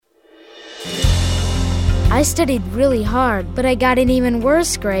I studied really hard, but I got an even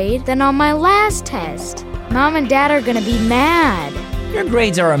worse grade than on my last test. Mom and Dad are gonna be mad. Your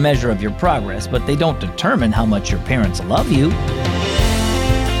grades are a measure of your progress, but they don't determine how much your parents love you.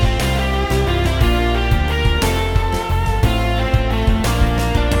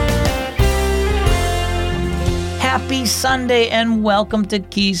 Happy Sunday and welcome to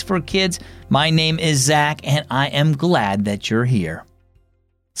Keys for Kids. My name is Zach and I am glad that you're here.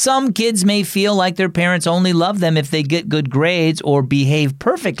 Some kids may feel like their parents only love them if they get good grades or behave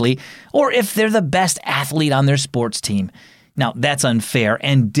perfectly, or if they're the best athlete on their sports team. Now, that's unfair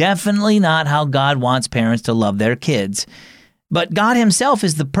and definitely not how God wants parents to love their kids. But God himself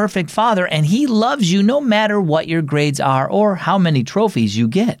is the perfect father and he loves you no matter what your grades are or how many trophies you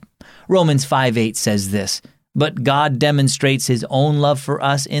get. Romans 5:8 says this, "But God demonstrates his own love for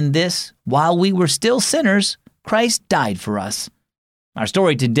us in this, while we were still sinners, Christ died for us." Our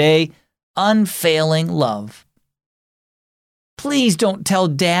story today, unfailing love. "Please don't tell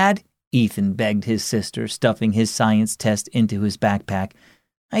Dad," Ethan begged his sister, stuffing his science test into his backpack.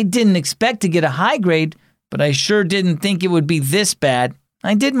 "I didn't expect to get a high grade, but I sure didn't think it would be this bad.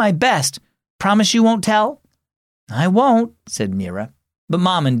 I did my best. Promise you won't tell?" "I won't," said Mira, "but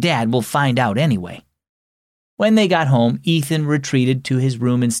Mom and Dad will find out anyway." When they got home, Ethan retreated to his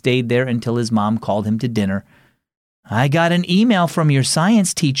room and stayed there until his mom called him to dinner. "I got an email from your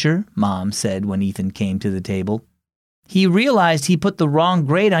science teacher," Mom said when Ethan came to the table. "He realized he put the wrong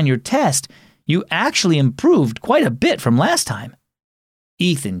grade on your test. You actually improved quite a bit from last time."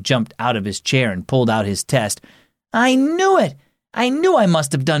 Ethan jumped out of his chair and pulled out his test. "I knew it! I knew I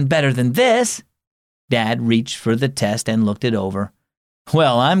must have done better than this." Dad reached for the test and looked it over.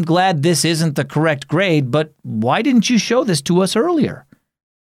 "Well, I'm glad this isn't the correct grade, but why didn't you show this to us earlier?"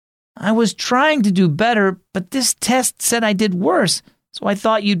 "I was trying to do better, but this test said I did worse, so I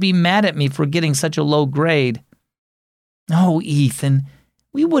thought you'd be mad at me for getting such a low grade." "Oh, Ethan,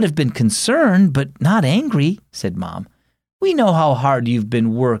 we would have been concerned, but not angry," said Mom. "We know how hard you've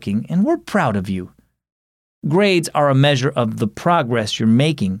been working, and we're proud of you." "Grades are a measure of the progress you're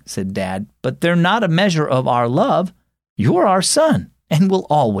making," said Dad, "but they're not a measure of our love. You're our son, and we'll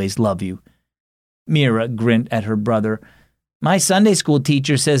always love you." Mira grinned at her brother. "My Sunday school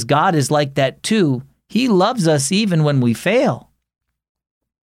teacher says God is like that too. He loves us even when we fail."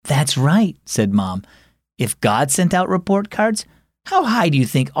 "That's right," said Mom. "If God sent out report cards, how high do you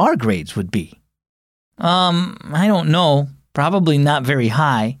think our grades would be?" I don't know. Probably not very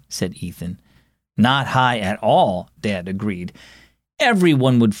high," said Ethan. "Not high at all," Dad agreed.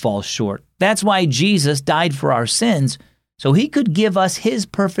 "Everyone would fall short. That's why Jesus died for our sins, so he could give us his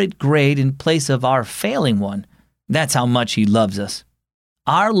perfect grade in place of our failing one. That's how much he loves us.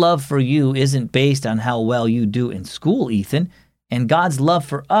 Our love for you isn't based on how well you do in school, Ethan, and God's love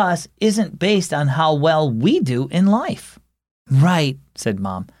for us isn't based on how well we do in life." "Right," said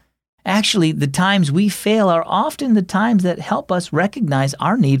Mom. "Actually, the times we fail are often the times that help us recognize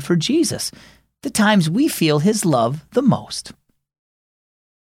our need for Jesus, the times we feel his love the most."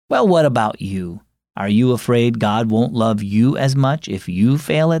 Well, what about you? Are you afraid God won't love you as much if you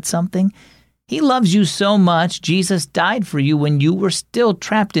fail at something? He loves you so much, Jesus died for you when you were still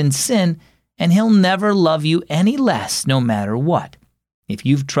trapped in sin, and he'll never love you any less no matter what. If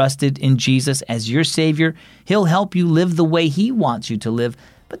you've trusted in Jesus as your Savior, he'll help you live the way he wants you to live,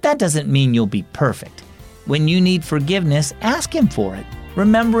 but that doesn't mean you'll be perfect. When you need forgiveness, ask him for it,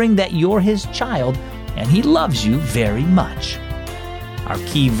 remembering that you're his child and he loves you very much. Our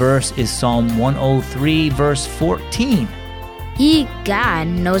key verse is Psalm 103, verse 14. He, God,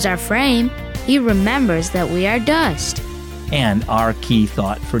 knows our frame. He remembers that we are dust. And our key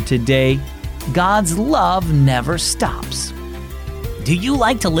thought for today, God's love never stops. Do you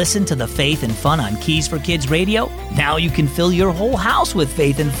like to listen to the Faith and Fun on Keys for Kids radio? Now you can fill your whole house with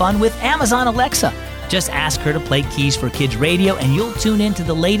faith and fun with Amazon Alexa. Just ask her to play Keys for Kids radio and you'll tune in to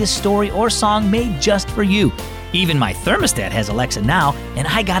the latest story or song made just for you. Even my thermostat has Alexa now, and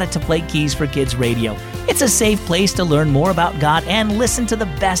I got it to play Keys for Kids radio. It's a safe place to learn more about God and listen to the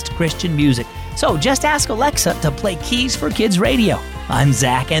best Christian music. So just ask Alexa to play Keys for Kids radio. I'm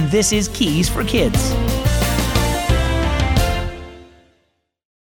Zach, and this is Keys for Kids.